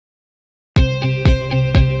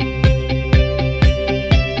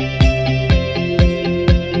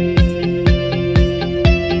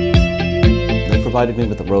provided me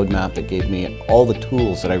with a roadmap that gave me all the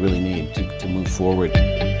tools that I really need to move forward.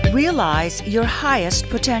 Realize your highest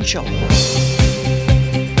potential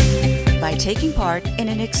by taking part in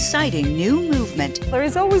an exciting new movement. There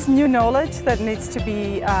is always new knowledge that needs to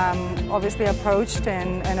be obviously approached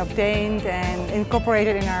and obtained and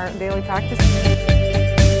incorporated in our daily practice.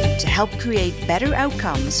 To help create better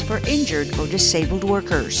outcomes for injured or disabled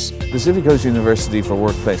workers. Pacific Coast University for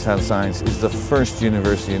Workplace Health Science is the first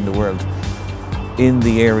university in the world in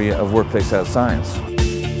the area of workplace health science.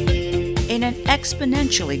 In an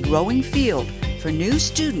exponentially growing field for new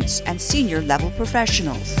students and senior level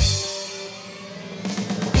professionals.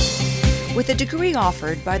 With a degree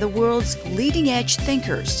offered by the world's leading edge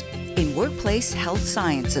thinkers in workplace health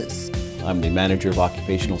sciences. I'm the Manager of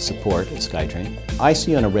Occupational Support at SkyTrain. I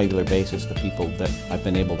see on a regular basis the people that I've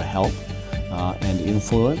been able to help and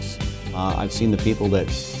influence. I've seen the people that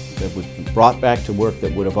were brought back to work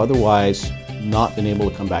that would have otherwise not been able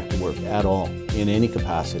to come back to work at all in any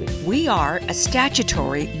capacity. We are a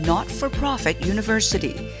statutory, not-for-profit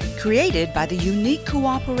university created by the unique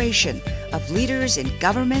cooperation of leaders in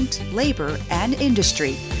government, labor, and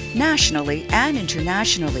industry, nationally and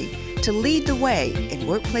internationally, to lead the way in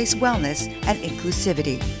workplace wellness and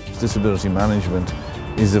inclusivity. Disability management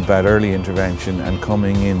is about early intervention and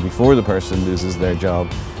coming in before the person loses their job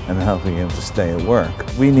and helping them to stay at work.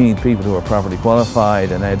 We need people who are properly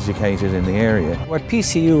qualified and educated in the area. What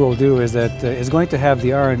PCU will do is that it's going to have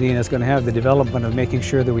the R&D and it's going to have the development of making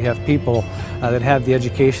sure that we have people that have the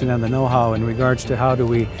education and the know-how in regards to how do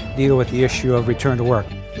we deal with the issue of return to work.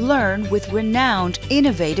 Learn with renowned,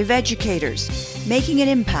 innovative educators, making an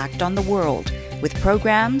impact on the world with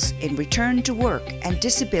programs in return to work and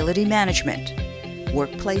disability management,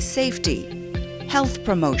 workplace safety, health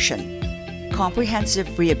promotion,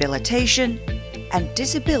 comprehensive rehabilitation, and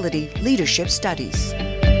disability leadership studies.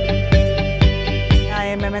 I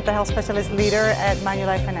am a mental health specialist leader at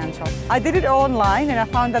Manulife Financial. I did it all online and I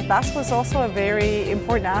found that that was also a very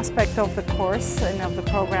important aspect of the course and of the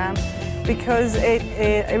program, because it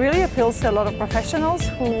really appeals to a lot of professionals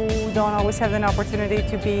who don't always have an opportunity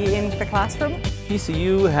to be in the classroom.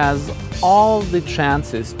 PCU has all the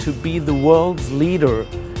chances to be the world's leader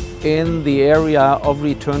in the area of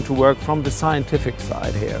return to work from the scientific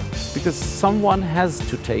side here, because someone has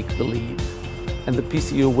to take the lead, and the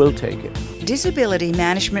PCU will take it. Disability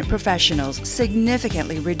management professionals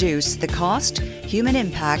significantly reduce the cost, human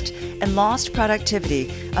impact, and lost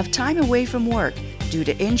productivity of time away from work due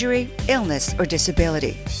to injury, illness, or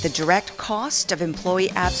disability. The direct cost of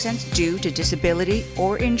employee absence due to disability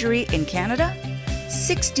or injury in Canada?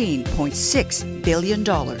 $16.6 billion.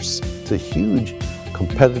 It's a huge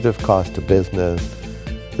competitive cost to business.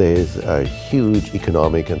 There's a huge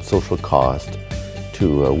economic and social cost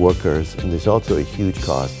to workers, and there's also a huge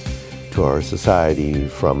cost to our society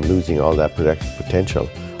from losing all that productive potential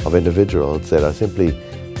of individuals that are simply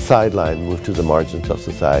sidelined, moved to the margins of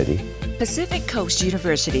society. Pacific Coast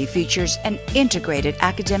University features an integrated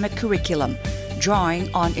academic curriculum,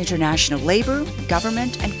 drawing on international labor,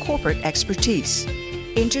 government, and corporate expertise.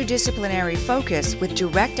 Interdisciplinary focus with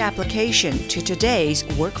direct application to today's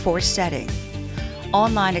workforce setting.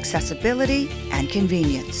 Online accessibility and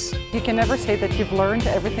convenience. You can never say that you've learned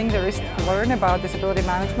everything there is to learn about disability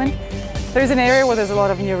management. There's an area where there's a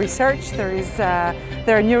lot of new research, there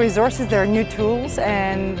are new resources, there are new tools,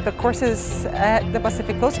 and the courses at the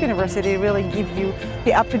Pacific Coast University really give you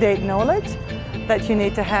the up-to-date knowledge that you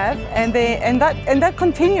need to have, and that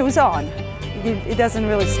continues on. It doesn't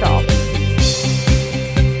really stop.